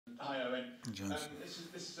Hi Owen.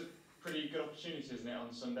 This is a pretty good opportunity, isn't it,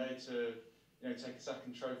 on Sunday to take a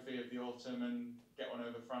second trophy of the autumn and get one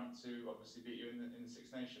over France, who obviously beat you in the Six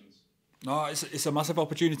Nations. No, it's a massive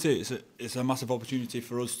opportunity. It's a massive opportunity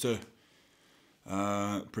for us to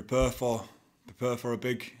prepare for a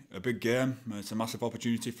big game. It's a massive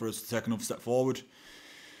opportunity for us to take another step forward,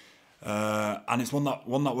 and it's one that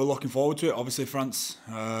we're looking forward to. Obviously, France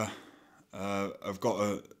have got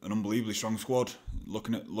an unbelievably strong squad.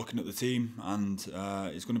 Looking at the team, and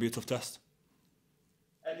it's going to be a tough test.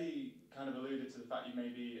 Eddie kind of alluded to the fact you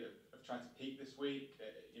maybe have tried to peak this week.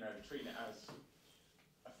 Treating it as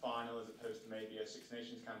a final as opposed to maybe a Six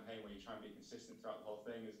Nations campaign where you try and be consistent throughout the whole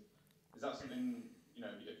thing. Is that something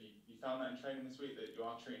have you found that in training this week, that you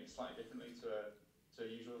are treating it slightly differently to a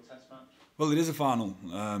usual test match? Well, it is a final,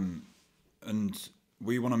 and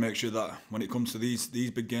we want to make sure that when it comes to these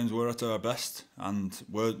big games, we're at our best, and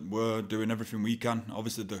we're doing everything we can.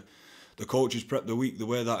 Obviously, the coaches prep the week the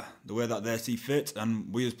way that they see fit,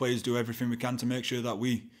 and we as players do everything we can to make sure that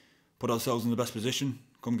we put ourselves in the best position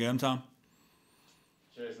come game time.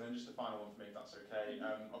 Cheers, and then just a final one for me, if that's okay.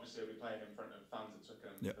 Obviously, we'll be playing in front of fans at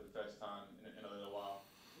Twickenham for the first time in a little while.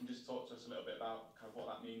 Can you just talk to us a little bit about kind of what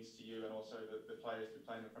that means to you and also the players to be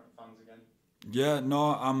playing in front of fans again? Yeah,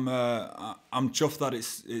 no, I'm chuffed that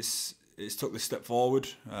it's took this step forward.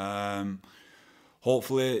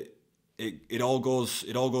 Hopefully, it all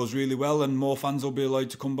goes really well, and more fans will be allowed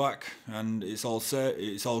to come back, and it's all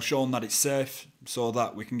shown that it's safe, so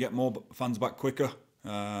that we can get more fans back quicker.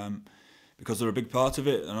 Because they're a big part of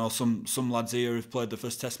it. I know some lads here have played the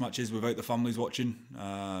first test matches without the families watching,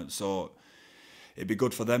 so it'd be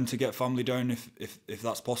good for them to get family down if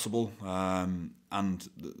that's possible. And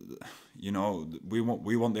we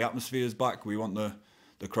want the atmospheres back. We want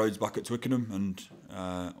the crowds back at Twickenham, and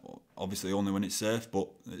obviously only when it's safe. But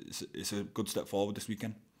it's a good step forward this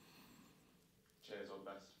weekend. Cheers, all the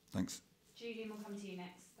best. Thanks. Julian, we'll come to you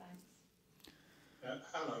next. Thanks.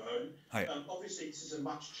 Hello, Owen. Hi. Obviously, this is a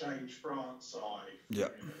much changed France side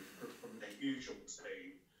from their usual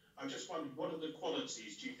team. I just wondered, what are the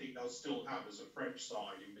qualities do you think they'll still have as a French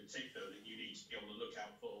side in particular that you need to be on the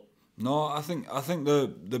lookout for? No, I think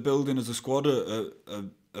the building as a squad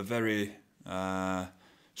a very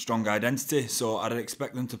strong identity. So I'd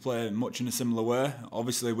expect them to play much in a similar way.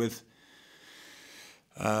 Obviously, with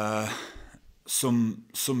some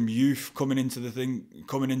youth coming into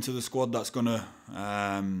the squad, that's gonna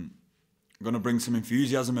bring some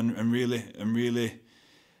enthusiasm and really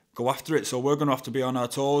go after it. So we're gonna have to be on our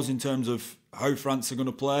toes in terms of how France are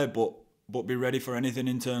gonna play, but be ready for anything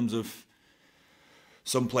in terms of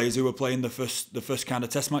some players who are playing the first kind of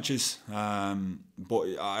test matches.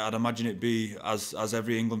 But I'd imagine it'd be as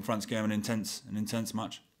every England-France game an intense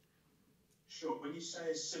match. Sure. When you say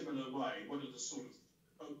a similar way, what are the sort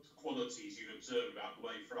of qualities you've observed about the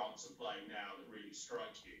way France are playing now that really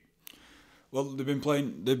strike you? Well, they've been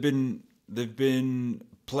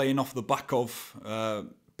playing off the back of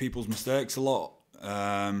people's mistakes a lot.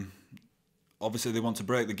 Obviously, they want to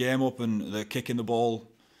break the game up, and they're kicking the ball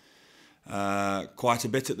quite a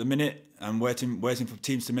bit at the minute and waiting for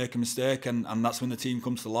teams to make a mistake, and that's when the team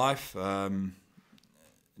comes to life.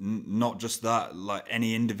 Not just that, like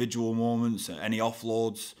any individual moments, any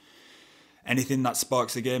offloads, anything that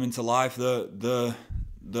sparks the game into life, they're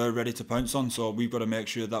ready to pounce on. So we've got to make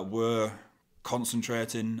sure that we're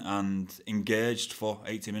concentrating and engaged for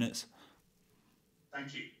 80 minutes.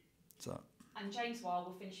 Thank you. So. And James Wild,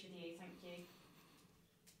 we'll finish with you. Thank you.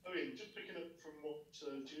 Oh yeah, just picking up from what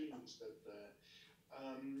Julian said there.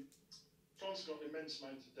 France got an immense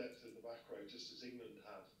amount of depth in the back row, just as England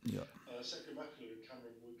had. Yeah. Seko Makalu and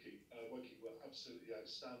Cameron Woki were absolutely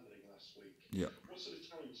outstanding last week. Yeah. What sort of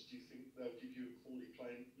challenge do you think they'll give you in 40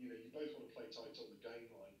 playing? You both want to play tight on the game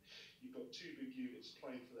line. You've got two big units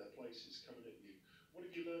playing for their places coming at you. What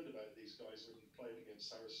have you learned about these guys when you've played against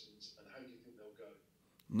Saracens, and how do you think they'll go?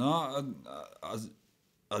 No,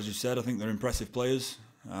 as you said, I think they're impressive players.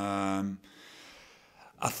 I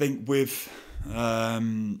think with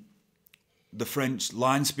the French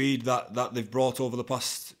line speed that they've brought over the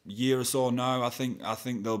past year or so now, I think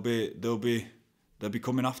they'll be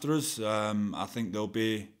coming after us. I think they'll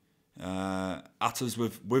be at us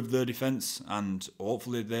with their defence, and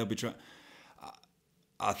hopefully they'll be trying.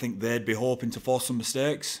 I think they'd be hoping to force some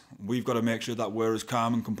mistakes. We've got to make sure that we're as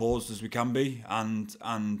calm and composed as we can be,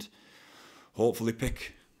 and hopefully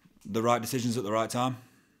pick the right decisions at the right time.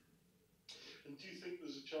 And do you think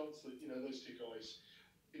there's a chance that those two guys,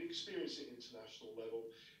 inexperienced at international level,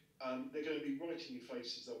 they're going to be right in your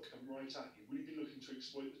faces? They'll come right at you. Will you be looking to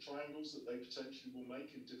exploit the triangles that they potentially will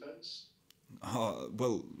make in defence?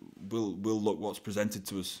 Well, we'll look what's presented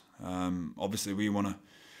to us. Obviously, we want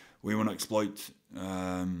to exploit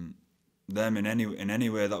them in any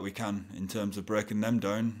way that we can in terms of breaking them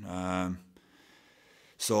down.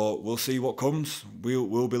 So we'll see what comes.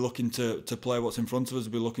 We'll be looking to play what's in front of us.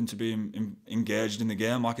 We'll be looking to be engaged in the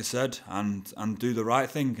game, like I said, and do the right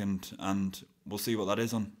thing. And we'll see what that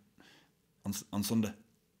is on Sunday.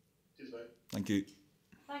 Cheers, mate. Thank you.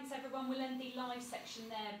 Thanks everyone. We'll end the live section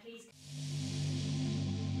there. Please.